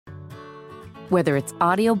Whether it's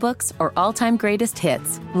audiobooks or all-time greatest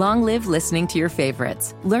hits, long live listening to your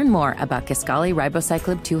favorites. Learn more about Kisqali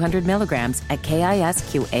Ribociclib 200 milligrams at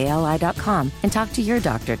KISQALI.com and talk to your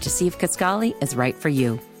doctor to see if Kisqali is right for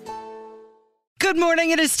you. Good morning.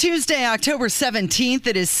 It is Tuesday, October 17th.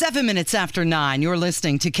 It is 7 minutes after 9. You're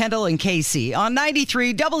listening to Kendall and Casey on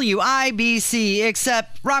 93 WIBC,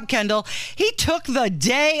 except Rob Kendall, he took the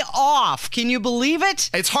day off. Can you believe it?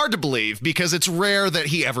 It's hard to believe because it's rare that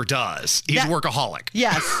he ever does. He's a workaholic.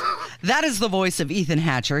 Yes. That is the voice of Ethan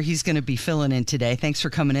Hatcher. He's going to be filling in today. Thanks for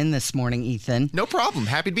coming in this morning, Ethan. No problem.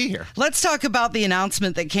 Happy to be here. Let's talk about the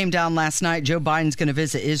announcement that came down last night. Joe Biden's going to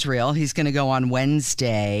visit Israel. He's going to go on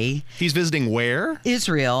Wednesday. He's visiting where?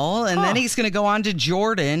 Israel, and then he's going to go on to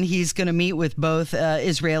Jordan. He's going to meet with both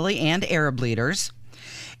Israeli and Arab leaders.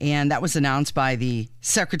 And that was announced by the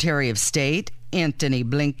Secretary of State, Antony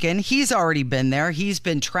Blinken. He's already been there. He's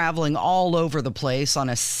been traveling all over the place on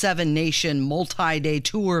a 7-nation multi-day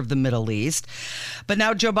tour of the Middle East. But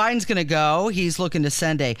now Joe Biden's going to go. He's looking to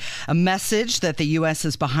send a message that the U.S.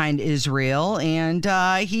 is behind Israel. And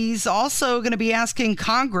he's also going to be asking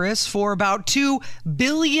Congress for about $2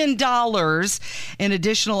 billion in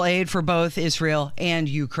additional aid for both Israel and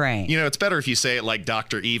Ukraine. You know, it's better if you say it like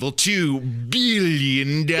Dr. Evil. $2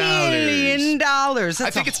 billion. $1 billion.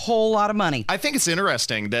 That's a whole lot of money. I think it's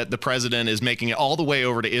interesting that the president is making it all the way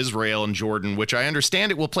over to Israel and Jordan, which I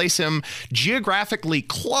understand it will place him geographically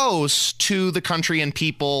close to the country and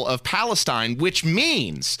people of Palestine, which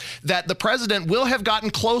means that the president will have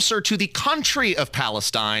gotten closer to the country of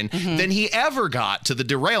Palestine than he ever got to the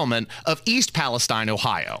derailment of East Palestine,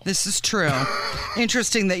 Ohio. This is true.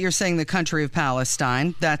 Interesting that you're saying the country of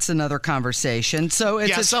Palestine. That's another conversation. So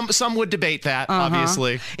it's some would debate that,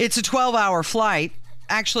 obviously. It's a 12-hour flight.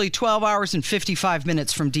 Actually, 12 hours and 55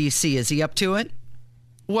 minutes from D.C. Is he up to it?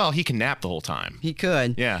 Well, he can nap the whole time. He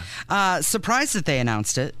could. Yeah. Surprised that they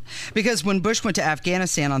announced it, because when Bush went to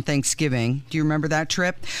Afghanistan on Thanksgiving, do you remember that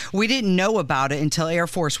trip? We didn't know about it until Air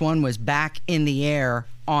Force One was back in the air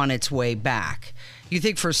on its way back. You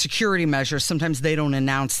think for security measures, sometimes they don't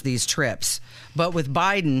announce these trips. But with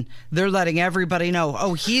Biden, they're letting everybody know,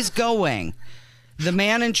 oh, he's going. The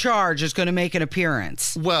man in charge is going to make an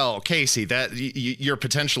appearance. Well, Casey, that you're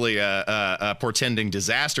potentially portending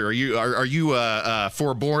disaster. Are you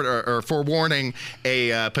forewarning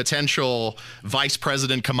a potential Vice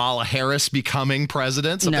President Kamala Harris becoming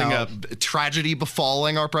president? A tragedy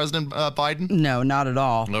befalling our President Biden? No, not at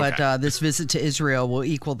all. Okay. But this visit to Israel will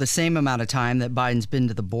equal the same amount of time that Biden's been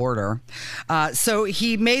to the border. So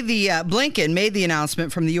he made Blinken made the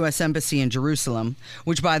announcement from the U.S. Embassy in Jerusalem,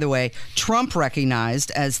 which, by the way, Trump recognized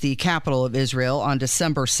as the capital of Israel on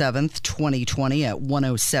December 7th, 2020 at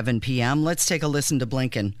 1:07 p.m. Let's take a listen to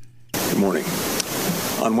Blinken. Good morning.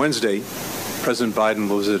 On Wednesday, President Biden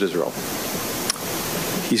will visit Israel.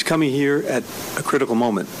 He's coming here at a critical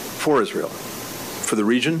moment for Israel, for the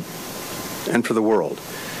region, and for the world.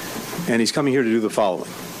 And he's coming here to do the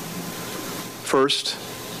following. First,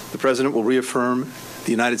 the president will reaffirm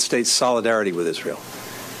the United States' solidarity with Israel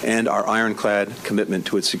and our ironclad commitment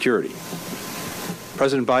to its security.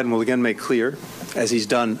 President Biden will again make clear, as he's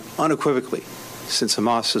done unequivocally since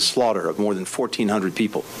Hamas's slaughter of more than 1,400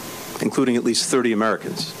 people, including at least 30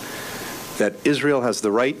 Americans, that Israel has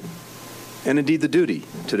the right and indeed the duty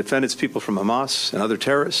to defend its people from Hamas and other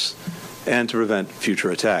terrorists and to prevent future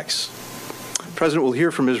attacks. The President will hear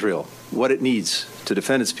from Israel what it needs to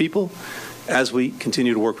defend its people as we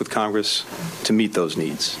continue to work with Congress to meet those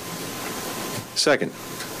needs. Second,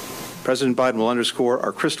 President Biden will underscore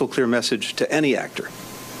our crystal clear message to any actor,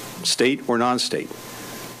 state or non-state,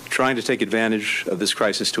 trying to take advantage of this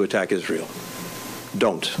crisis to attack Israel.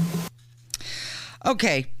 Don't.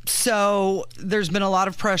 Okay, so there's been a lot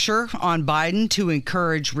of pressure on Biden to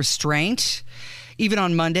encourage restraint. Even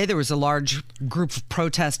on Monday, there was a large group of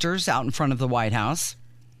protesters out in front of the White House.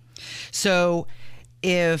 So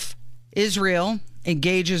if Israel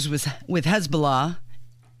engages with Hezbollah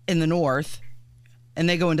in the north, and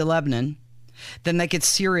they go into Lebanon, then that gets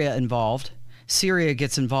Syria involved. Syria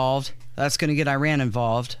gets involved. That's going to get Iran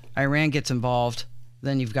involved. Iran gets involved.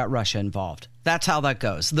 Then you've got Russia involved. That's how that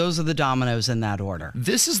goes. Those are the dominoes in that order.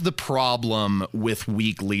 This is the problem with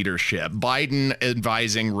weak leadership. Biden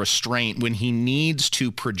advising restraint when he needs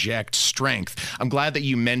to project strength. I'm glad that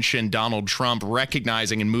you mentioned Donald Trump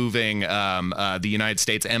recognizing and moving the United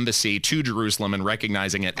States Embassy to Jerusalem and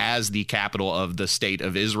recognizing it as the capital of the state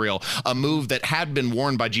of Israel, a move that had been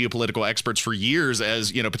warned by geopolitical experts for years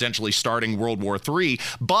as, potentially starting World War III.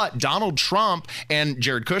 But Donald Trump and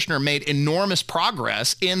Jared Kushner made enormous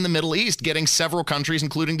progress in the Middle East, getting several countries,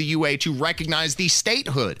 including the UA, to recognize the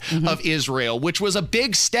statehood of Israel, which was a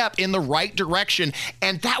big step in the right direction.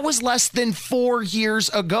 And that was less than 4 years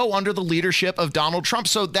ago under the leadership of Donald Trump.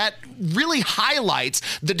 So that really highlights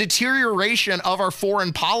the deterioration of our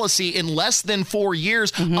foreign policy in less than 4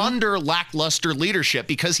 years under lackluster leadership,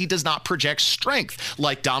 because he does not project strength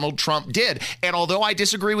like Donald Trump did. And although I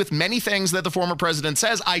disagree with many things that the former president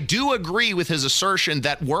says, I do agree with his assertion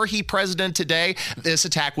that were he president today, this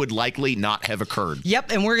attack would likely not have occurred.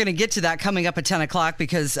 Yep, and we're going to get to that coming up at 10 o'clock,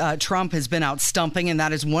 because Trump has been out stumping, and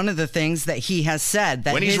that is one of the things that he has said.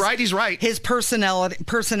 That when he's right, he's right. His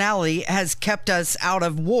personality has kept us out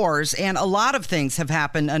of wars, and a lot of things have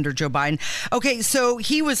happened under Joe Biden. Okay, so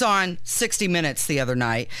he was on 60 Minutes the other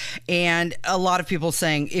night, and a lot of people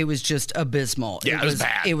saying it was just abysmal. Yeah, it was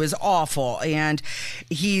bad. It was awful, and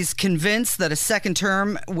he's convinced that a second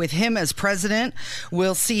term with him as president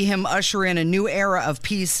will see him usher in a new era of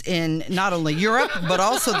peace in not only Europe, but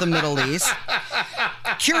also the Middle East.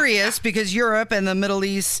 Curious, because Europe and the Middle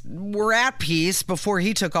East were at peace before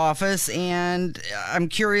he took office, and I'm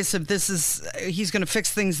curious if he's going to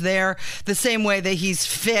fix things there the same way that he's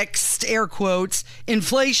fixed, air quotes,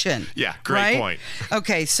 inflation. Yeah, great point.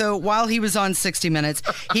 Okay, so while he was on 60 Minutes,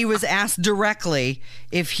 he was asked directly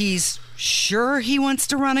if he's sure he wants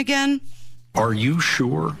to run again. Are you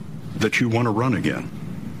sure that you want to run again?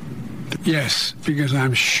 Yes, because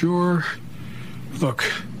I'm sure. Look,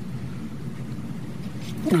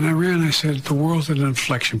 when I ran, I said the world's at an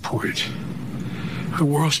inflection point. The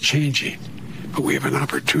world's changing, but we have an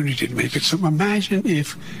opportunity to make it. So imagine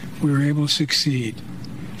if we were able to succeed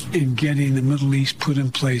in getting the Middle East put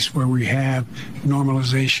in place where we have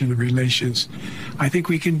normalization of relations. I think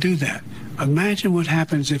we can do that. Imagine what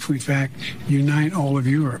happens if we, in fact, unite all of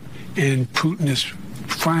Europe and Putin is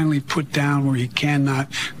finally put down where he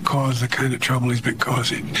cannot cause the kind of trouble he's been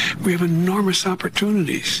causing. We have enormous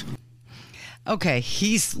opportunities. Okay,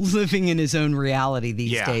 he's living in his own reality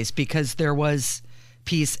these days, because there was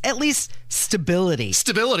peace, at least stability.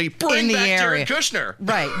 Bring in the back area. Jared Kushner.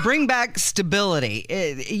 Right, bring back stability.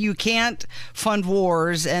 You can't fund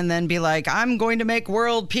wars and then be like, I'm going to make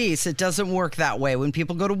world peace. It doesn't work that way. When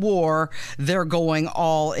people go to war, they're going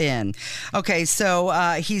all in. Okay,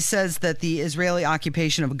 so he says that the Israeli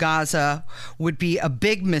occupation of Gaza would be a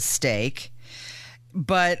big mistake.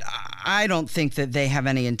 But I don't think that they have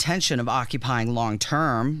any intention of occupying long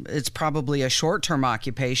term. It's probably a short term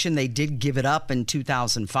occupation. They did give it up in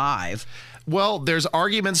 2005. Well, there's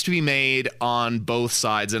arguments to be made on both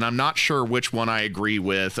sides, and I'm not sure which one I agree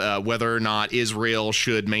with, whether or not Israel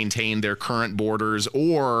should maintain their current borders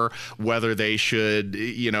or whether they should,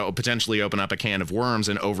 potentially open up a can of worms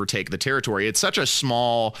and overtake the territory. It's such a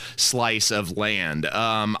small slice of land.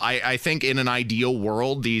 I think in an ideal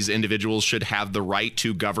world, these individuals should have the right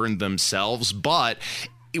to govern themselves, but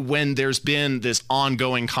when there's been this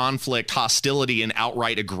ongoing conflict, hostility, and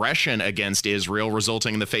outright aggression against Israel,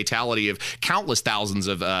 resulting in the fatality of countless thousands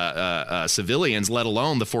of civilians, let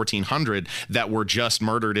alone the 1,400 that were just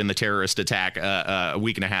murdered in the terrorist attack a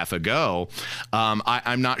week and a half ago,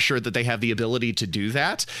 I'm not sure that they have the ability to do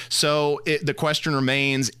that. So the question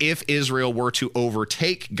remains, if Israel were to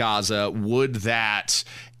overtake Gaza, would that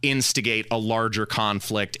instigate a larger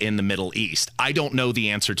conflict in the Middle East? I don't know the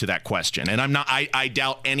answer to that question, and I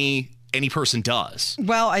doubt any person does.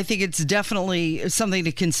 Well, I think it's definitely something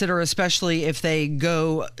to consider, especially if they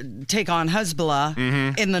go take on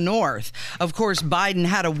Hezbollah in the north. Of course, Biden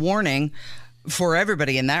had a warning for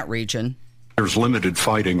everybody in that region. There's limited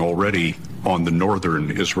fighting already on the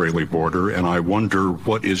northern Israeli border, and I wonder,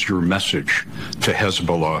 what is your message to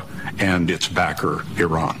Hezbollah and its backer,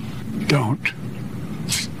 Iran? Don't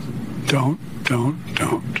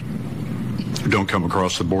come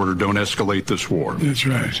across the border. Don't escalate this war. That's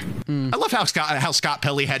right. I love how Scott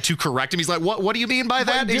Pelley had to correct him. He's like, what do you mean by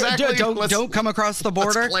that exactly? Don't come across the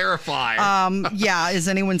border. Let's clarify. Is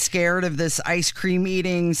anyone scared of this ice cream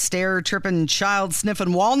eating, stare tripping, child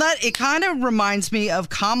sniffing walnut? It kind of reminds me of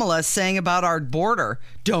Kamala saying about our border,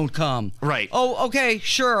 don't come. Right. Oh, okay,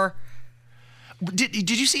 sure. Did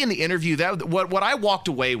you see in the interview that what I walked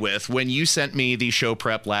away with when you sent me the show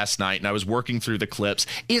prep last night and I was working through the clips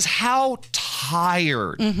is how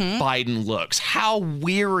tired Biden looks, how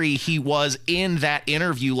weary he was in that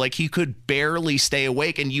interview, like he could barely stay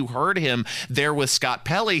awake. And you heard him there with Scott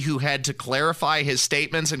Pelley, who had to clarify his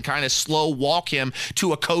statements and kind of slow walk him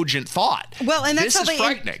to a cogent thought. Well, and that's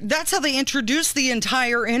frightening. That's how they introduced the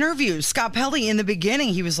entire interview. Scott Pelley, in the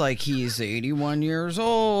beginning, he was like, he's 81 years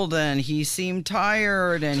old and he seemed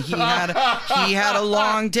tired and he had a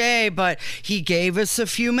long day, but he gave us a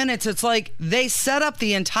few minutes. It's like they set up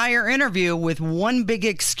the entire interview with with one big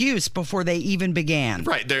excuse before they even began.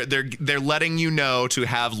 Right. They're letting you know to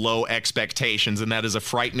have low expectations, and that is a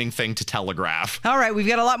frightening thing to telegraph. All right, we've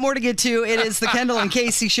got a lot more to get to. It is the Kendall and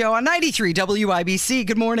Casey Show on 93 WIBC.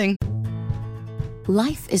 Good morning.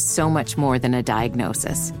 Life is so much more than a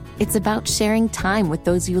diagnosis. It's about sharing time with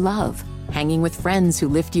those you love, hanging with friends who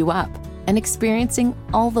lift you up, and experiencing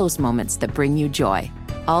all those moments that bring you joy.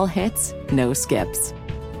 All hits, no skips.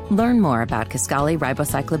 Learn more about Kisqali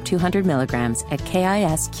Ribociclib 200 milligrams at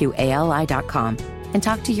KISQALI.com and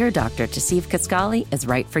talk to your doctor to see if Kisqali is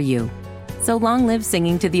right for you. So long live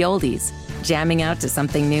singing to the oldies, jamming out to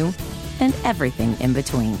something new, and everything in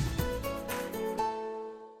between.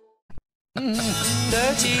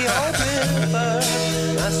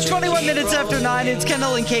 21 minutes after 9, it's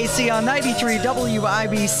Kendall and Casey on 93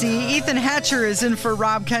 WIBC. Ethan Hatcher is in for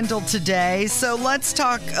Rob Kendall today. So let's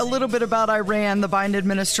talk a little bit about Iran. The Biden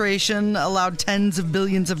administration allowed tens of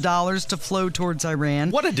billions of dollars to flow towards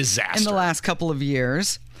Iran. What a disaster. In the last couple of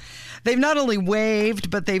years. They've not only waived,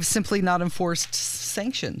 but they've simply not enforced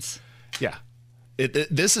sanctions. Yeah.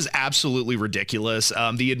 This is absolutely ridiculous.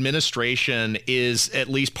 The administration is at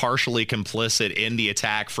least partially complicit in the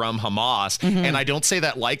attack from Hamas. And I don't say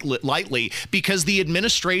that lightly because the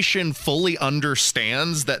administration fully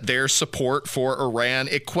understands that their support for Iran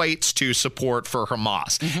equates to support for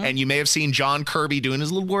Hamas. And you may have seen John Kirby doing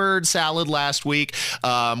his little word salad last week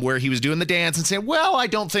where he was doing the dance and saying, well, I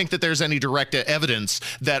don't think that there's any direct evidence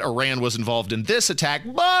that Iran was involved in this attack,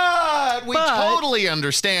 but we totally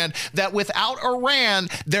understand that without Iran,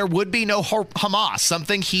 there would be no Hamas,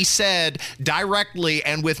 something he said directly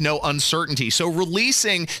and with no uncertainty. So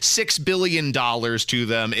releasing $6 billion to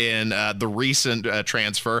them in the recent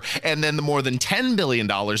transfer and then the more than $10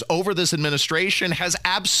 billion over this administration has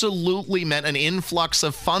absolutely meant an influx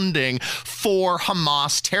of funding for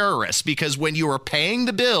Hamas terrorists, because when you are paying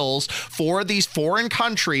the bills for these foreign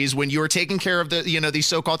countries, when you are taking care of the, these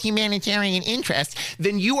so-called humanitarian interests,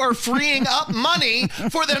 then you are freeing up money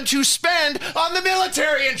for them to spend on the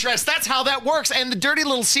military interest. That's how that works. And the dirty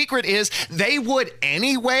little secret is they would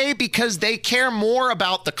anyway, because they care more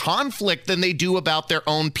about the conflict than they do about their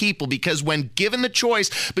own people. Because when given the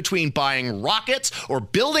choice between buying rockets or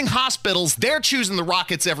building hospitals, they're choosing the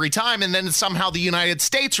rockets every time. And then it's somehow the United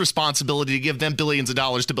States' responsibility to give them billions of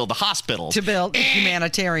dollars to build the hospitals. To build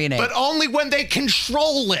humanitarian aid. But only when they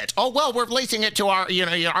control it. Oh, well, we're leasing it to our,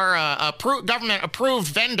 our government-approved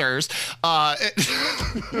vendors.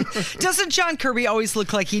 Doesn't John Kirby always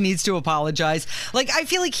look like he needs to apologize? Like, I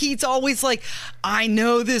feel like he's always like, I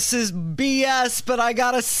know this is BS, but I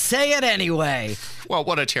gotta say it anyway. Well,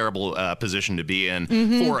 what a terrible position to be in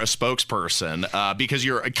for a spokesperson, because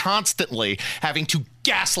you're constantly having to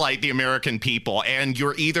gaslight the American people, and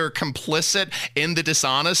you're either complicit in the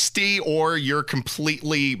dishonesty or you're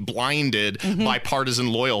completely blinded by partisan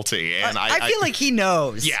loyalty. And I feel like he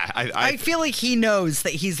knows. Yeah. I feel like he knows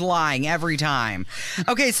that he's lying every time.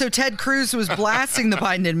 Okay, so Ted Cruz was blasting the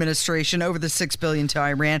Biden administration over the $6 billion to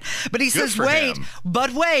Iran, but he says,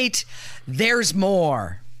 wait, there's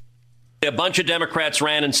more. A bunch of Democrats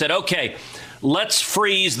ran and said, okay, let's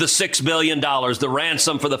freeze the $6 billion, the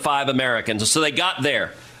ransom for the 5 Americans. So they got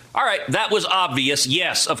there. All right, that was obvious.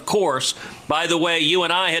 Yes, of course. By the way, you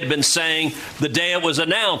and I had been saying the day it was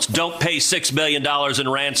announced, don't pay $6 billion in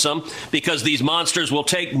ransom because these monsters will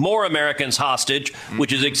take more Americans hostage,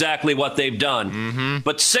 which is exactly what they've done.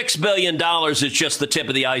 But $6 billion is just the tip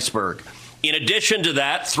of the iceberg. In addition to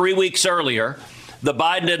that, 3 weeks earlier, the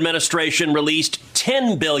Biden administration released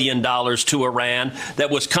 $10 billion to Iran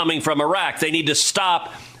that was coming from Iraq. They need to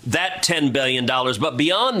stop that $10 billion. But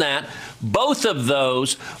beyond that, both of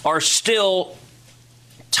those are still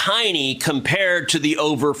tiny compared to the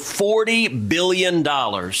over $40 billion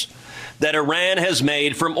that Iran has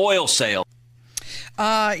made from oil sales.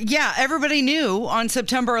 Yeah, everybody knew on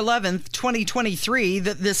September 11th, 2023,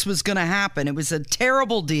 that this was going to happen. It was a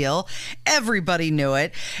terrible deal. Everybody knew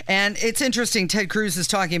it. And it's interesting. Ted Cruz is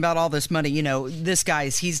talking about all this money. You know, this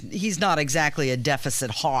guy's, he's not exactly a deficit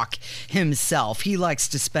hawk himself. He likes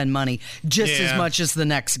to spend money just as much as the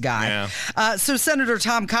next guy. So Senator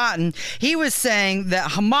Tom Cotton, he was saying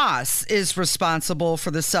that Hamas is responsible for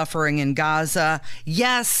the suffering in Gaza.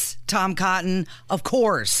 Yes, Tom Cotton, of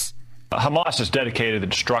course. Hamas is dedicated to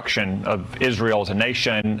the destruction of Israel as a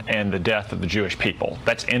nation and the death of the Jewish people.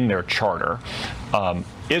 That's in their charter.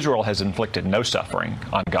 Israel has inflicted no suffering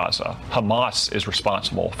on Gaza. Hamas is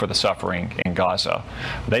responsible for the suffering in Gaza.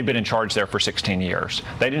 They've been in charge there for 16 years.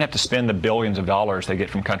 They didn't have to spend the billions of dollars they get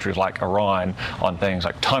from countries like Iran on things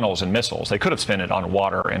like tunnels and missiles. They could have spent it on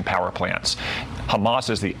water and power plants. Hamas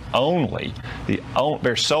is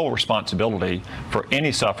their sole responsibility for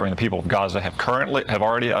any suffering the people of Gaza have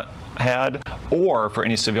already had, or for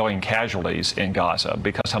any civilian casualties in Gaza,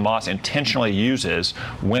 because Hamas intentionally uses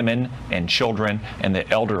women and children and the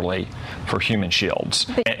elderly for human shields.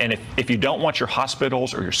 And if you don't want your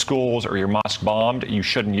hospitals or your schools or your mosque bombed, you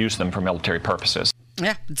shouldn't use them for military purposes.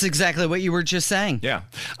 Yeah, it's exactly what you were just saying. Yeah.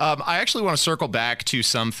 I actually want to circle back to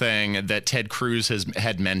something that Ted Cruz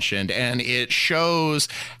had mentioned, and it shows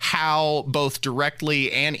how both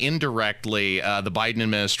directly and indirectly the Biden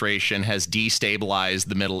administration has destabilized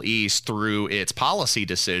the Middle East through its policy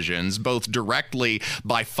decisions, both directly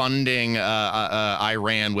by funding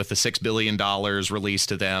Iran with the $6 billion released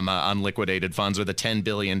to them, unliquidated funds, or the $10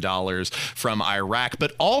 billion from Iraq.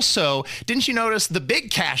 But also, didn't you notice the big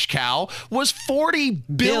cash cow was $40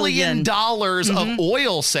 billion of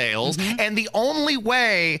oil sales, and the only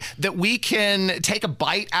way that we can take a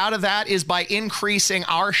bite out of that is by increasing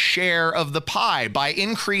our share of the pie, by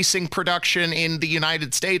increasing production in the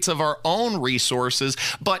United States of our own resources.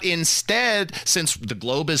 But instead, since the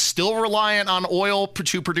globe is still reliant on oil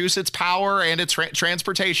to produce its power and its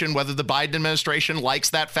transportation, whether the Biden administration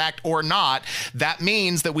likes that fact or not, that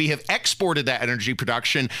means that we have exported that energy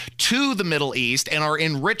production to the Middle East and are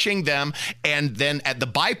enriching them, and then the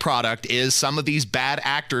byproduct is some of these bad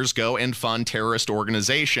actors go and fund terrorist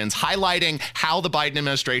organizations, highlighting how the Biden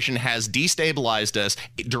administration has destabilized us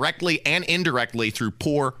directly and indirectly through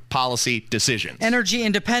poor policy decisions. Energy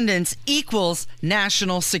independence equals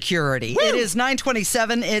national security. Woo! It is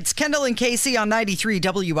 9:27. It's Kendall and Casey on 93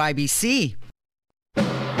 WIBC.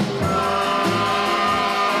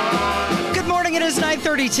 It is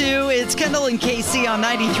 9:32. It's Kendall and Casey on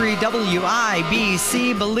 93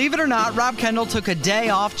 WIBC. Believe it or not, Rob Kendall took a day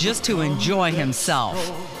off just to enjoy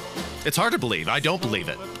himself. It's hard to believe. I don't believe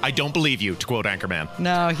it. I don't believe you, to quote Anchorman.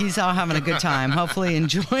 No, he's out having a good time, hopefully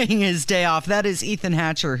enjoying his day off. That is Ethan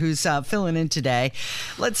Hatcher, who's filling in today.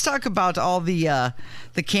 Let's talk about all the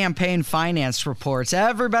campaign finance reports.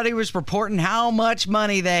 Everybody was reporting how much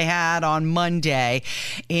money they had on Monday.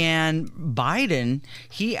 And Biden,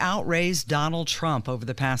 he outraised Donald Trump over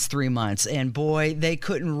the past 3 months. And boy, they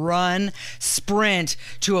couldn't sprint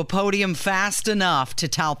to a podium fast enough to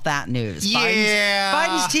tout that news. Yeah.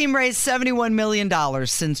 Biden's team raised $71 million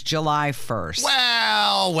since July 1st.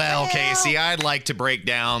 Well, Casey, I'd like to break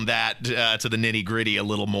down that to the nitty gritty a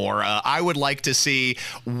little more. I would like to see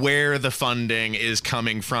where the funding is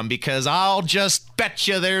coming from, because I'll just bet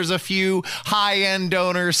you there's a few high-end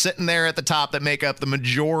donors sitting there at the top that make up the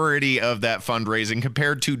majority of that fundraising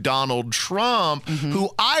compared to Donald Trump,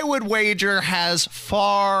 who I would wager has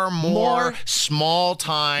far more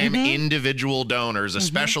small-time individual donors,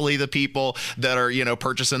 especially the people that are,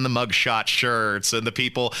 purchasing the mugshot shirts and the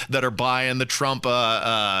people that are buying the Trump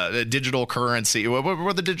digital currency. What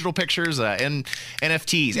were the digital pictures? And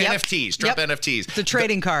NFTs. Yep. NFTs. Trump NFTs. The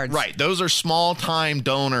trading cards. Right. Those are small-time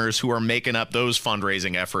donors who are making up those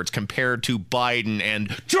fundraising efforts compared to Biden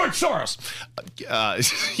and George Soros,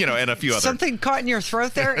 and a few others. Something caught in your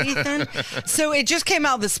throat there, Ethan? So it just came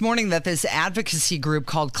out this morning that this advocacy group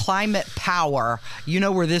called Climate Power, you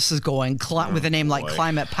know where this is going, with a name like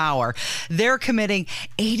Climate Power, they're committing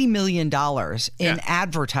 $80 million in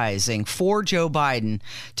advertising for Joe Biden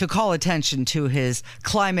to call attention to his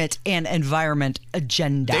climate and environment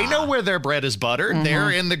agenda. They know where their bread is buttered.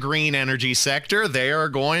 They're in the green energy sector. They are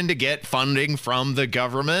going to get funding from the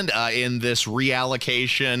government in this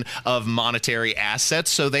reallocation of monetary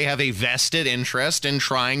assets. So they have a vested interest in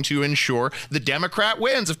trying to ensure the Democrat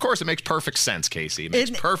wins. Of course, it makes perfect sense, Casey. It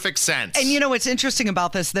makes perfect sense. And what's interesting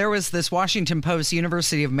about this, there was this Washington Post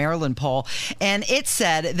University of Maryland poll, and it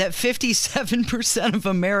said that 57% of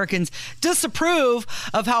Americans disapprove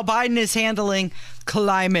of how Biden is handling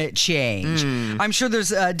climate change. I'm sure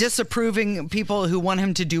there's disapproving people who want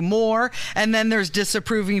him to do more, and then there's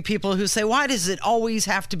disapproving people who say, why does it always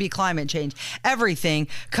have to be climate change? Everything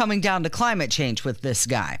coming down to climate change with this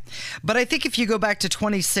guy. But I think if you go back to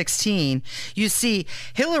 2016, you see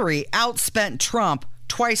Hillary outspent Trump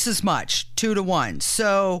twice as much, 2-1.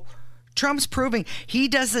 So Trump's proving he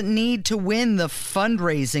doesn't need to win the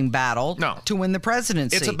fundraising battle to win the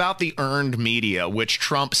presidency. It's about the earned media, which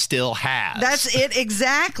Trump still has. That's it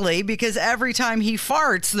exactly, because every time he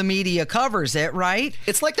farts, the media covers it, right?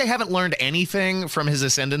 It's like they haven't learned anything from his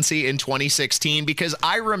ascendancy in 2016, because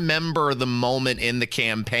I remember the moment in the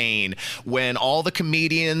campaign when all the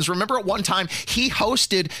comedians, remember at one time he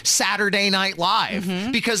hosted Saturday Night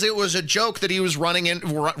Live because it was a joke that he was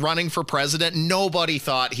running for president. Nobody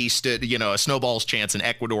thought he stood a snowball's chance in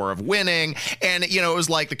Ecuador of winning. And, it was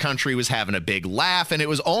like the country was having a big laugh. And it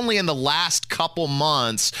was only in the last couple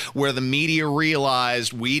months where the media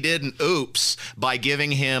realized we didn't oops by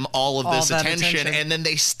giving him all of this attention. And then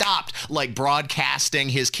they stopped broadcasting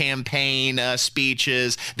his campaign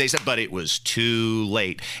speeches. They said, but it was too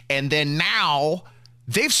late. And then now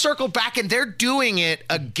they've circled back and they're doing it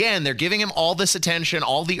again. They're giving him all this attention,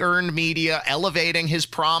 all the earned media, elevating his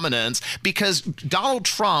prominence, because Donald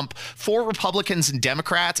Trump for Republicans and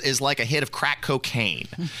Democrats is like a hit of crack cocaine.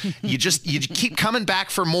 You keep coming back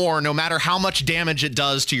for more, no matter how much damage it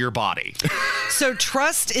does to your body. So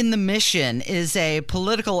Trust in the Mission is a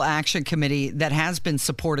political action committee that has been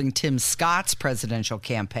supporting Tim Scott's presidential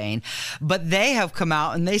campaign, but they have come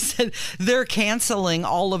out and they said they're canceling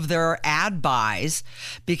all of their ad buys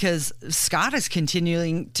because Scott is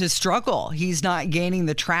continuing to struggle. He's not gaining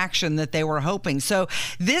the traction that they were hoping. So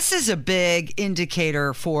this is a big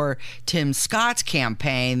indicator for Tim Scott's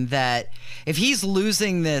campaign that if he's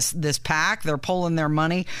losing this pack, they're pulling their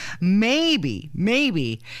money,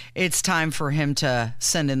 maybe it's time for him to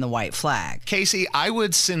send in the white flag. Casey, I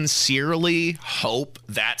would sincerely hope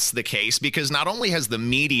that's the case, because not only has the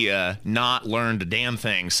media not learned a damn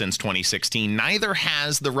thing since 2016, neither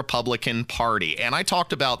has the Republican Party. And I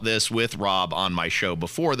talked about this with Rob on my show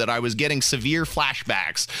before, that I was getting severe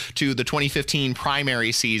flashbacks to the 2015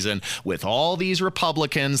 primary season with all these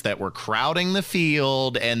Republicans that were crowding the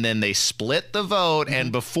field, and then they split the vote.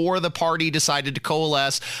 And before the party decided to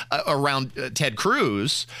coalesce around Ted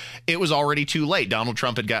Cruz, it was already too late. Donald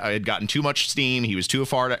Trump had gotten too much steam. He was too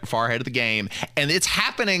far ahead of the game. And it's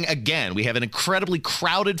happening again. We have an incredibly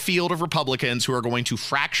crowded field of Republicans who are going to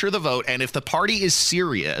fracture the vote. And if the party is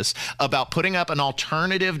serious about putting up an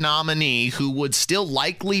alternative nominee who would still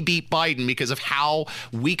likely beat Biden because of how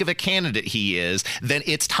weak of a candidate he is, then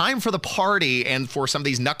it's time for the party and for some of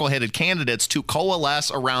these knuckleheaded candidates to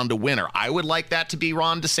coalesce around a winner. I would like that to be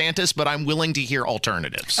Ron DeSantis, but I'm willing to hear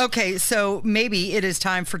alternatives. Okay, so maybe it is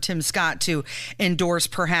time for Tim Scott to endorse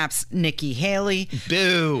perhaps Nikki Haley.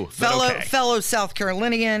 Boo. Fellow South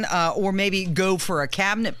Carolinian, or maybe go for a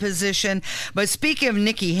cabinet position. But speaking of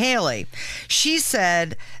Nikki Haley, she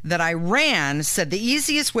said that Iran said the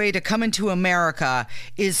easiest way to come into America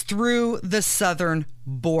is through the southern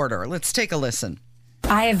border. Let's take a listen.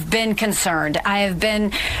 I have been concerned. I have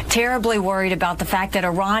been terribly worried about the fact that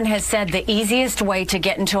Iran has said the easiest way to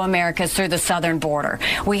get into America is through the southern border.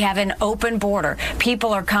 We have an open border.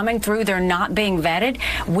 People are coming through. They're not being vetted.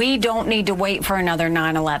 We don't need to wait for another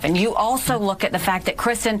 9/11. You also look at the fact that,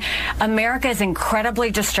 Kristen, America is incredibly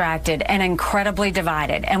distracted and incredibly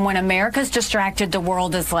divided. And when America's distracted, the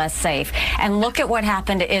world is less safe. And look at what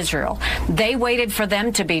happened to Israel. They waited for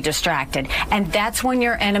them to be distracted. And that's when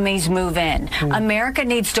your enemies move in. America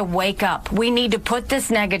needs to wake up. We need to put this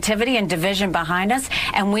negativity and division behind us,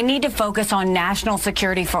 and we need to focus on national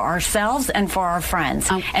security for ourselves and for our friends,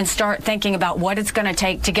 and start thinking about what it's going to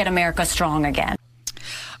take to get America strong again.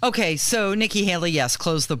 Okay, so Nikki Haley, yes,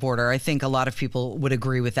 close the border. I think a lot of people would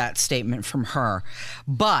agree with that statement from her.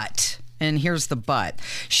 But, and here's the but,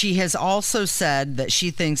 she has also said that she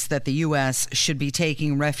thinks that the U.S. should be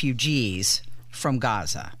taking refugees from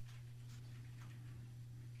Gaza.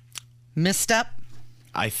 Misstep?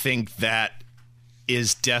 I think that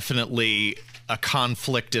is definitely a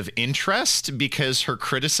conflict of interest, because her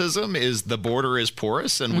criticism is the border is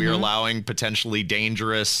porous and we're allowing potentially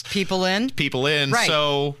dangerous people in. Right.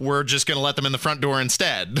 So we're just going to let them in the front door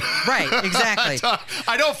instead. Right, exactly.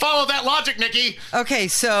 I don't follow that logic, Nikki. Okay,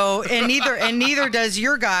 so and neither does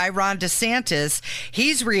your guy, Ron DeSantis.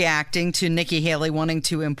 He's reacting to Nikki Haley wanting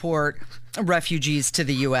to import refugees to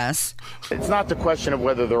the U.S. It's not the question of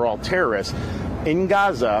whether they're all terrorists. In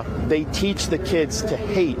Gaza, they teach the kids to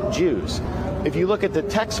hate Jews. If you look at the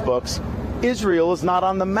textbooks, Israel is not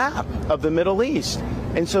on the map of the Middle East.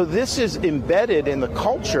 And so this is embedded in the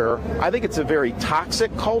culture. I think it's a very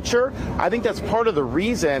toxic culture. I think that's part of the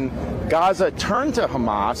reason Gaza turned to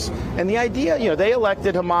Hamas. And the idea, they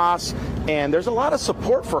elected Hamas, and there's a lot of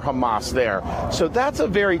support for Hamas there. So that's a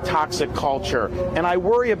very toxic culture. And I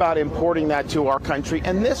worry about importing that to our country.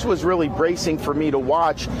 And this was really bracing for me to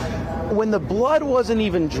watch when the blood wasn't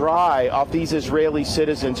even dry off these Israeli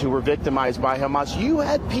citizens who were victimized by Hamas, you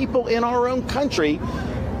had people in our own country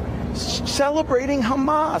celebrating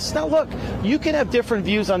Hamas. Now, look, you can have different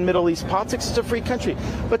views on Middle East politics. It's a free country.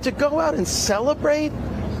 But to go out and celebrate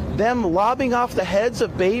them lobbing off the heads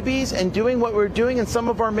of babies and doing what we're doing in some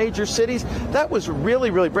of our major cities, that was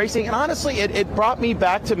really, really bracing. And honestly, it brought me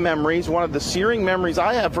back to memories. One of the searing memories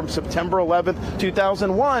I have from September 11th,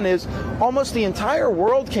 2001 is almost the entire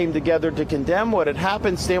world came together to condemn what had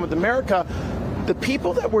happened, Stand With America. The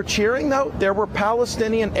people that were cheering, though, there were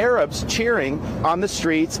Palestinian Arabs cheering on the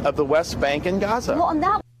streets of the West Bank and Gaza. Well, and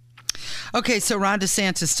that Okay, so Ron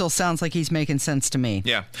DeSantis still sounds like he's making sense to me.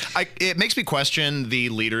 Yeah. It makes me question the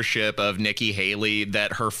leadership of Nikki Haley,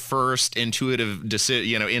 that her first intuitive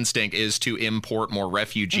instinct is to import more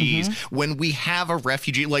refugees. When we have a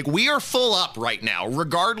refugee, like, we are full up right now,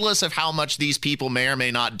 regardless of how much these people may or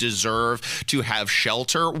may not deserve to have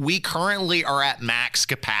shelter. We currently are at max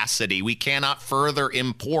capacity. We cannot further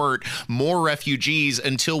import more refugees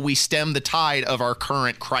until we stem the tide of our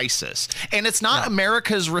current crisis. And it's not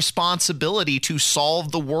America's responsibility to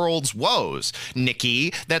solve the world's woes.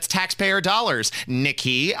 Nikki, that's taxpayer dollars.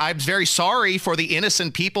 Nikki, I'm very sorry for the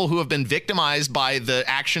innocent people who have been victimized by the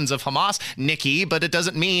actions of Hamas. Nikki, but it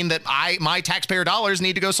doesn't mean that my taxpayer dollars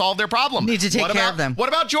need to go solve their problem. Need to take care of them. What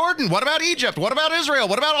about Jordan? What about Egypt? What about Israel?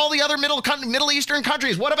 What about all the other Middle Eastern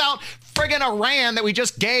countries? What about friggin' Iran that we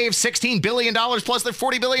just gave $16 billion plus their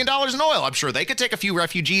 $40 billion in oil? I'm sure they could take a few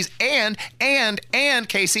refugees, and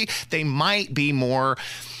Casey, they might be more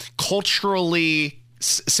culturally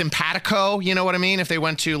simpatico, you know what I mean? If they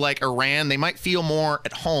went to like Iran, they might feel more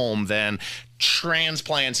at home than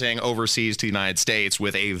transplanting overseas to the United States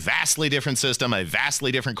with a vastly different system, a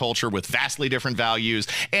vastly different culture with vastly different values,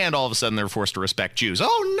 and all of a sudden they're forced to respect Jews.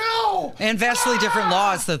 Oh no! And vastly different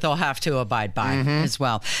laws that they'll have to abide by as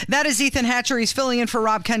well. That is Ethan Hatcher. He's filling in for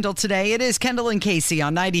Rob Kendall today. It is Kendall and Casey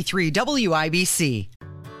on 93 WIBC.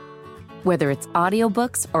 Whether it's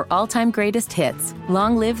audiobooks or all-time greatest hits,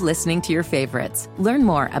 long live listening to your favorites. Learn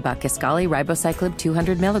more about Kisqali Ribociclib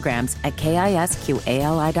 200 milligrams at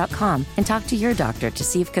KISQALI.com and talk to your doctor to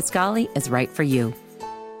see if Kisqali is right for you.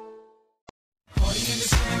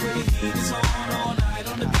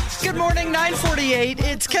 Good morning, 9:48.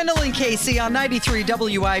 It's Kendall and Casey on 93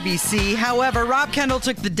 WIBC. However, Rob Kendall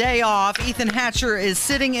took the day off. Ethan Hatcher is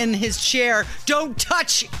sitting in his chair. Don't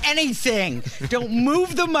touch anything. Don't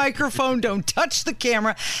move the microphone. Don't touch the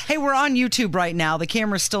camera. Hey, we're on YouTube right now. The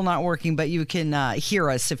camera's still not working, but you can hear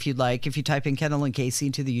us if you'd like, if you type in Kendall and Casey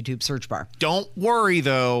into the YouTube search bar. Don't worry,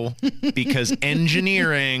 though, because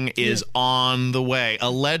engineering is on the way.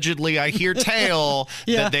 Allegedly, I hear tale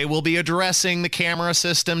that they will be addressing the camera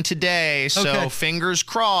system today, so fingers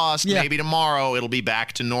crossed, maybe tomorrow it'll be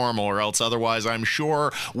back to normal, or else otherwise I'm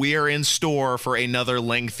sure we are in store for another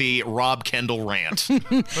lengthy Rob Kendall rant.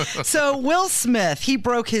 So Will Smith, he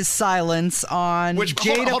broke his silence on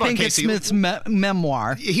Jada Pinkett Smith's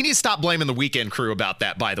memoir. He needs to stop blaming the Weekend Crew about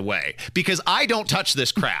that, by the way, because I don't touch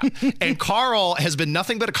this crap. And Carl has been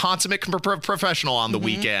nothing but a consummate professional on the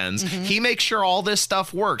weekends. He makes sure all this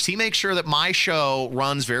stuff works. He makes sure that my show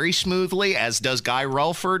runs very smoothly, as does Guy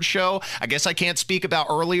Relford's show. I guess I can't speak about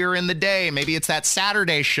earlier in the day. Maybe it's that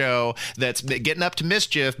Saturday show that's getting up to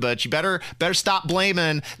mischief, but you better stop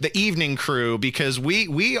blaming the evening crew, because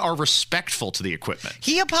we are respectful to the equipment.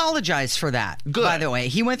 He apologized for that, by the way.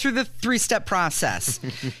 He went through the 3-step process.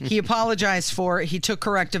 He apologized for it. He took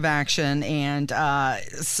corrective action, and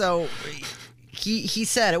so he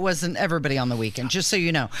said it wasn't everybody on the weekend. Just so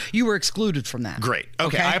you know, you were excluded from that. Great.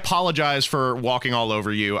 Okay. I apologize for walking all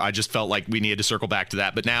over you. I just felt like we needed to circle back to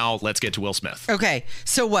that. But now let's get to Will Smith. Okay.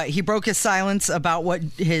 So what? He broke his silence about what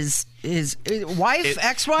his wife,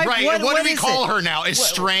 ex-wife? Right. What do we call her now?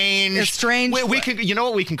 Estranged. Estranged. We can. You know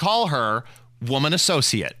what we can call her? Woman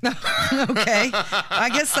associate. Okay.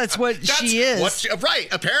 I guess that's what she is. Right.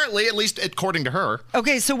 Apparently, at least according to her.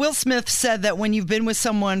 Okay. So Will Smith said that when you've been with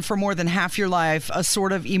someone for more than half your life, a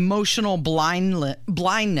sort of emotional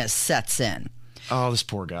blindness sets in. Oh, this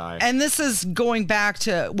poor guy. And this is going back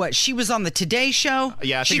to what? She was on the Today Show?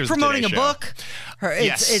 Yeah, I think she's it was the promoting Today a Show. book.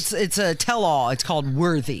 It's a tell-all. It's called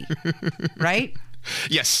Worthy. Right?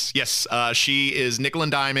 Yes. She is nickel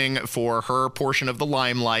and diming for her portion of the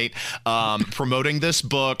limelight, promoting this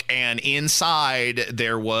book. And inside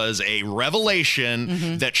there was a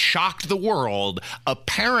revelation that shocked the world.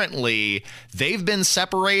 Apparently, they've been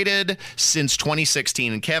separated since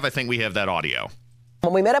 2016. And Kev, I think we have that audio.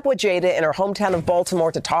 When we met up with Jada in her hometown of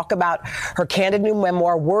Baltimore to talk about her candid new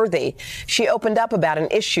memoir, Worthy, she opened up about an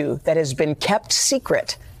issue that has been kept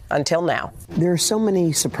secret until now. There are so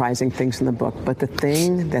many surprising things in the book, but the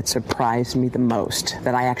thing that surprised me the most,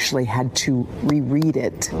 that I actually had to reread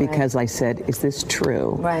it because I said, is this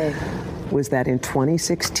true? Right. Was that in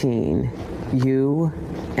 2016, you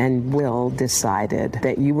and Will decided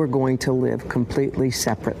that you were going to live completely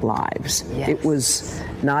separate lives. Yes. It was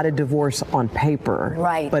not a divorce on paper,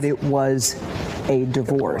 but it was a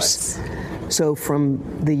divorce. So from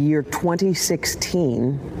the year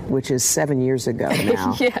 2016, which is 7 years ago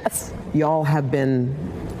now, yes, y'all have been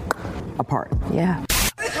apart. Yeah.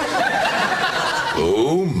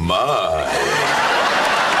 Oh my.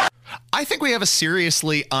 I think we have a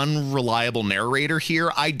seriously unreliable narrator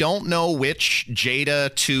here. I don't know which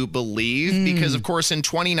Jada to believe because, of course, in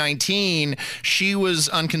 2019, she was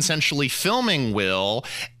unconsensually filming Will,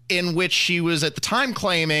 in which she was at the time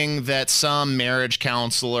claiming that some marriage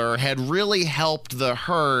counselor had really helped the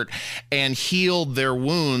hurt and healed their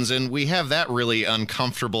wounds. And we have that really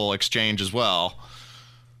uncomfortable exchange as well.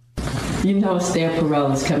 You know, Esther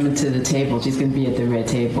Perel is coming to the table. She's going to be at the red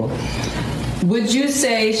table. Would you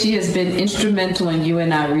say she has been instrumental in you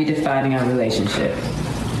and I redefining our relationship?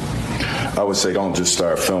 I would say don't just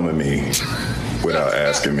start filming me without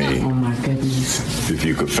asking me. Oh my goodness. If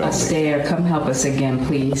you could film me. Esther, come help us again,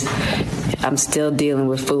 please. I'm still dealing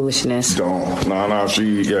with foolishness. Don't. No,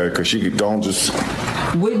 because she don't just.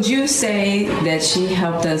 Would you say that she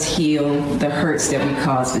helped us heal the hurts that we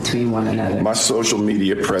caused between one another? My social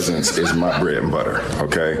media presence is my bread and butter,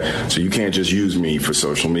 okay? So you can't just use me for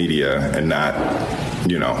social media and not,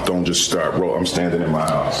 don't just start rolling. I'm standing in my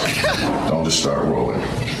house. Don't just start rolling.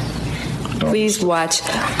 Please watch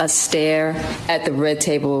Esther at the red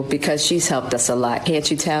table because she's helped us a lot.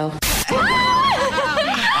 Can't you tell?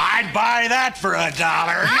 I'd buy that for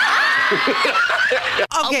 $1.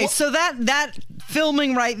 Okay, so that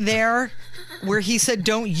filming right there where he said,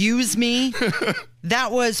 don't use me,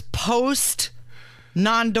 that was post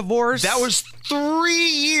non-divorce. That was 3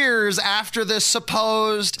 years after the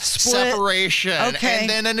supposed separation. Okay. And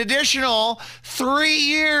then an additional 3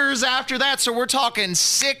 years after that. So we're talking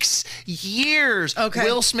 6 years. Okay.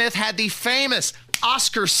 Will Smith had the famous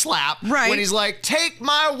Oscar slap when he's like, take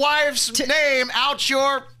my wife's name out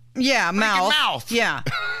your mouth. Yeah.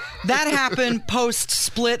 That happened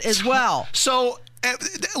post-split as well. So,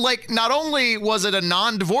 not only was it a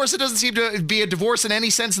non-divorce, it doesn't seem to be a divorce in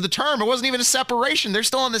any sense of the term. It wasn't even a separation. They're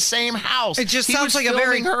still in the same house. It just sounds like a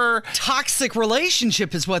very toxic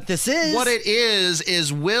relationship is what this is. What it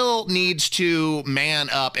is Will needs to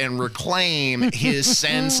man up and reclaim his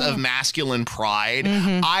sense of masculine pride.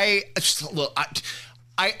 I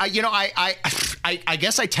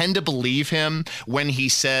guess I tend to believe him when he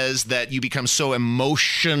says that you become so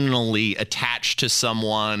emotionally attached to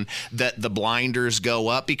someone that the blinders go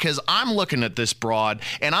up, because I'm looking at this broad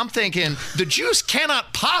and I'm thinking the juice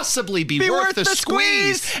cannot possibly be worth the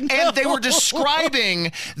squeeze. No. And they were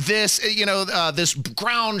describing this, this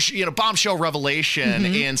bombshell revelation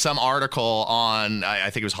in some article on,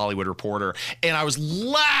 I think it was Hollywood Reporter. And I was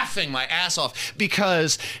laughing my ass off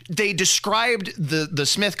because they described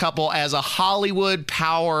the Smith couple as a Hollywood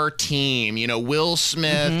power team, Will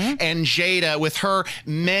Smith and Jada with her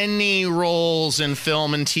many roles in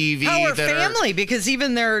film and TV. Power family, because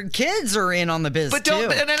even their kids are in on the biz too.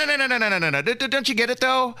 No. Don't you get it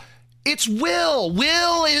though? It's Will.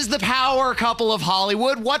 Will is the power couple of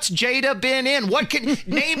Hollywood. What's Jada been in?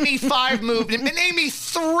 Name me 5 movies. Name me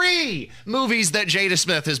 3 movies that Jada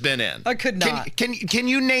Smith has been in. I could not. Can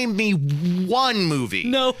you name me 1 movie?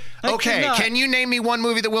 No. Okay. Can you name me 1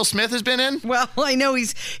 movie that Will Smith has been in? Well, I know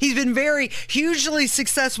he's been very hugely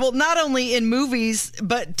successful, not only in movies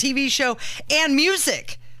but TV show and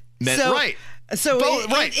music. Right. So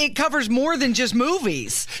it covers more than just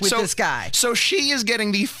movies with this guy. So she is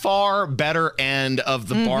getting the far better end of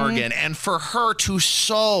the bargain. And for her to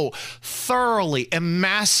so thoroughly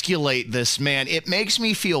emasculate this man, it makes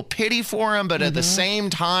me feel pity for him. But at the same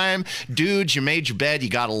time, dude, you made your bed. You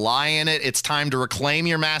got to lie in it. It's time to reclaim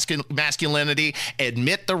your masculinity,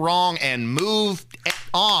 admit the wrong, and move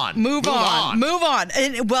on. Move on.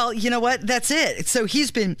 And well, you know what? That's it. So he's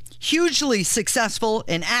been hugely successful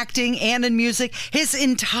in acting and in music his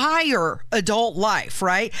entire adult life,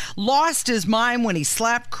 right? Lost his mind when he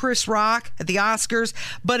slapped Chris Rock at the Oscars.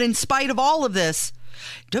 But in spite of all of this,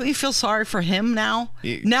 Don't you feel sorry for him now?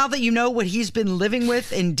 Now that you know what he's been living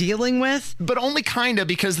with and dealing with? But only kind of,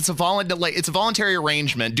 because it's a voluntary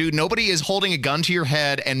arrangement. Dude, nobody is holding a gun to your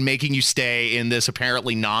head and making you stay in this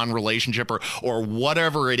apparently non-relationship or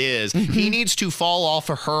whatever it is. He needs to fall off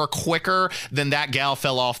of her quicker than that gal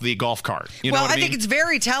fell off the golf cart. You know what I mean? think it's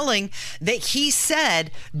very telling that he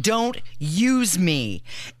said, don't use me.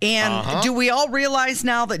 And do we all realize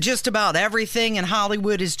now that just about everything in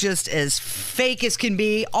Hollywood is just as fake as can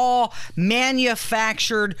be, all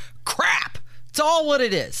manufactured crap? It's all what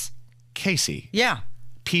it is. Casey. Yeah.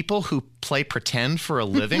 People who play pretend for a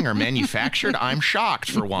living are manufactured. I'm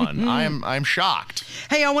shocked, for one. I'm shocked.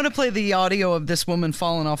 Hey, I want to play the audio of this woman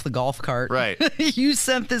falling off the golf cart. Right. You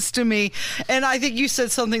sent this to me, and I think you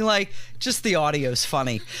said something like, just the audio's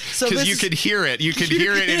funny. Because you could hear it. You could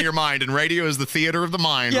hear it in your mind, and radio is the theater of the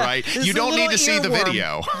mind, right? You don't need to see the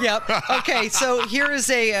video. Yep. Okay, so here's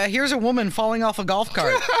a woman falling off a golf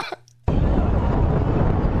cart. I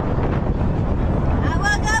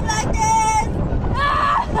woke up like this.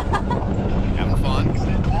 Having fun?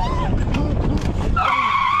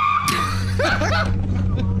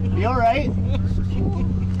 You all right?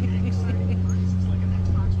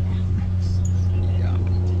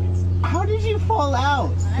 How did you fall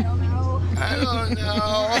out? I don't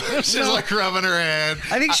know. She's like rubbing her head.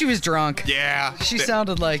 I think she was drunk. Yeah. She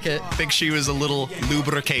sounded like it. I think she was a little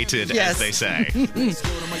lubricated, as they say.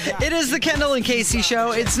 It is the Kendall and Casey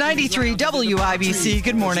Show. It's 93 WIBC.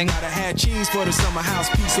 Good morning. Had cheese for the summer house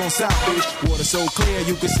piece on South Beach. Water so clear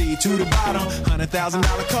you can see to the bottom.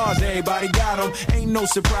 $100,000 cars, everybody got them. Ain't no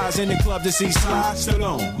surprise in the club to see Sly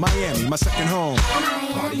Stallone. Miami, my second home.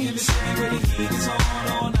 Party in the city where the heat is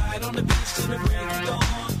on.